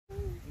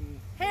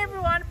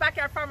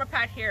Backyard Farmer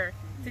Pat here.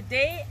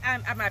 Today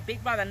I'm at my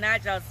big brother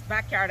Nigel's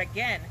backyard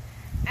again,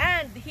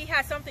 and he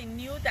has something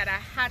new that I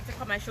had to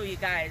come and show you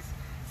guys.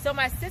 So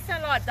my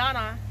sister-in-law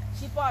Donna,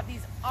 she bought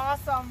these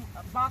awesome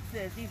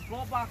boxes, these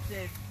grow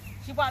boxes.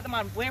 She bought them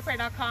on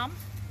Wayfair.com,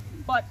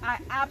 but I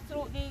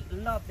absolutely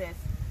love this.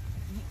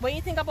 When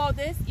you think about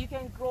this, you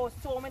can grow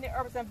so many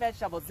herbs and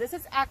vegetables. This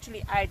is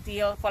actually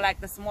ideal for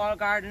like the small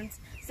gardens.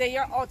 Say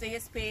you're out of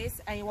your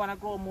space and you want to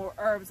grow more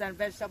herbs and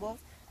vegetables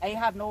and you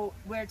have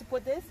nowhere to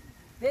put this.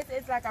 This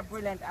is like a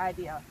brilliant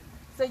idea.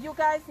 So you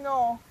guys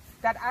know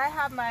that I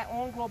have my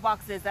own grow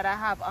boxes that I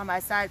have on my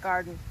side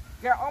garden.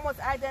 They're almost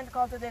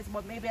identical to this,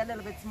 but maybe a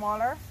little bit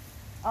smaller.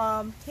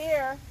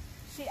 Here,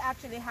 she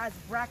actually has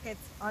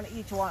brackets on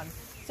each one.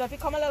 So if you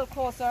come a little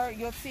closer,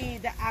 you'll see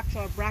the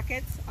actual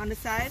brackets on the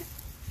side.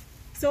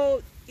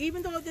 So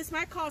even though this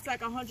might cost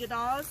like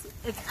 $100,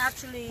 it's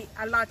actually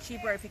a lot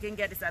cheaper if you can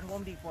get this at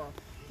Home Depot.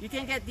 You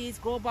can get these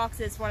grow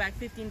boxes for like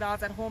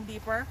 $15 at Home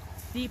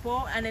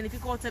Depot, and then if you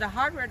go to the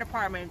hardware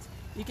department,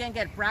 you can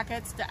get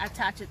brackets to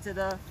attach it to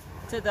the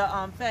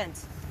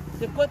fence.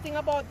 The good thing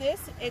about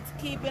this, it's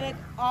keeping it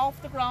off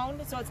the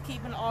ground, so it's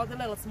keeping all the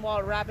little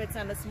small rabbits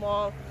and the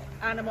small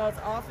animals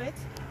off it.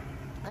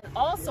 And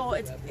also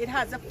it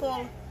has a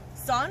full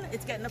sun.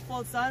 It's getting the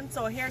full sun.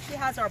 So here she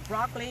has her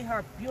broccoli,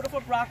 her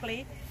beautiful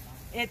broccoli.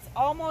 It's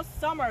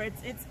almost summer.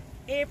 It's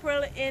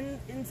April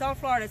in South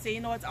Florida, so you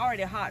know it's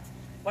already hot,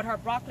 but her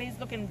broccoli is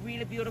looking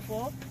really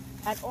beautiful.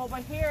 And over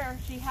here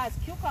she has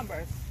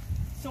cucumbers.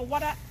 So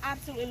what I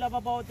absolutely love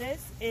about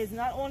this is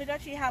not only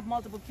that she have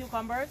multiple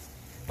cucumbers,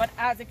 but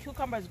as the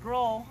cucumbers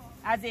grow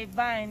as a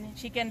vine,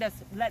 she can just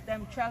let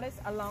them trellis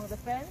along the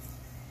fence.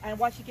 And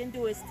what she can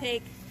do is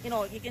take,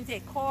 you can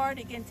take cord,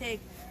 you can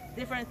take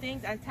different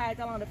things and tie it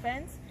along the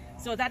fence.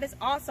 So that is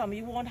awesome.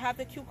 You won't have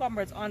the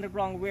cucumbers on the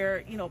ground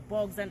where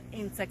bugs and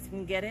insects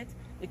can get it.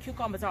 The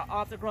cucumbers are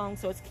off the ground,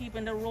 so it's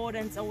keeping the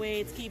rodents away,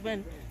 it's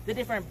keeping the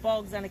different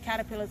bugs and the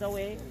caterpillars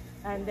away.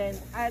 And then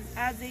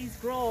as these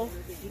grow,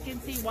 you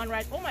can see one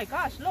right. Oh my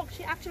gosh, look,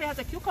 she actually has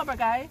a cucumber,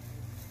 guy.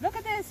 Look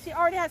at this, she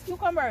already has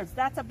cucumbers.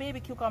 That's a baby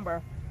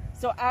cucumber.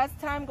 So as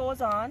time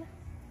goes on,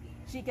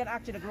 she can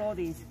actually grow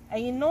these.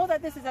 And you know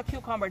that this is a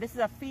cucumber. This is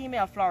a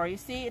female flower. You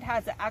see it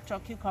has the actual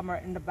cucumber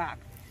in the back.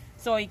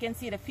 So you can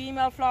see the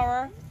female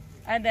flower,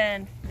 and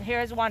then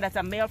here's one that's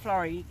a male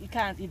flower. You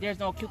can't, there's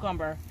no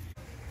cucumber.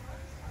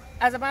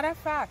 As a matter of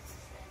fact,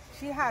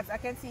 she has, I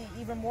can see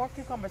even more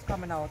cucumbers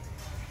coming out.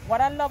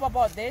 What I love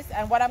about this,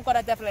 and what I'm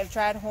gonna definitely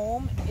try at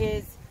home,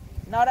 is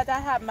now that I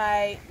have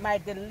my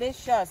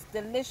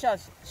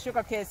delicious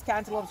sugar case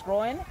cantaloupes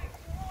growing,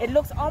 it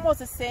looks almost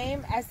the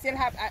same. I still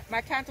have,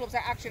 my cantaloupes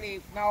are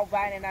actually now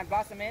vining and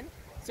blossoming.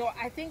 So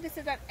I think this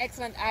is an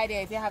excellent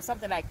idea if you have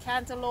something like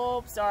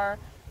cantaloupes or,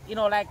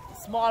 like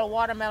small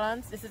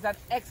watermelons. This is an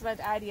excellent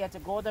idea to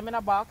grow them in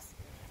a box.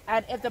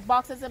 And if the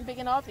box isn't big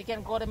enough, you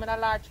can grow them in a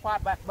large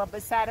pot, but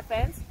beside the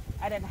fence,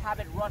 and then have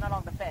it run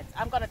along the fence.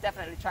 I'm gonna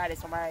definitely try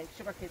this for my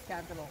sugar case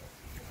cantaloupe.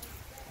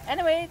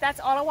 Anyway, that's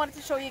all I wanted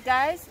to show you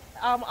guys.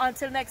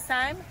 Until next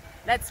time,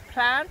 let's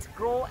plant,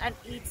 grow, and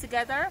eat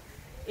together.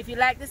 If you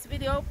like this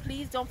video,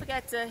 please don't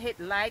forget to hit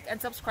like and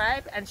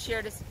subscribe and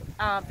share this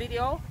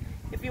video.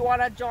 If you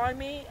want to join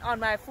me on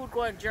my food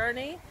growing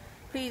journey,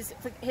 please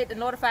hit the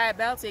notify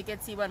bell so you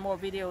can see when more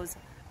videos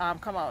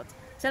come out.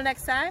 Till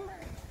next time,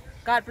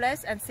 God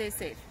bless and stay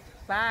safe.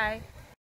 Bye.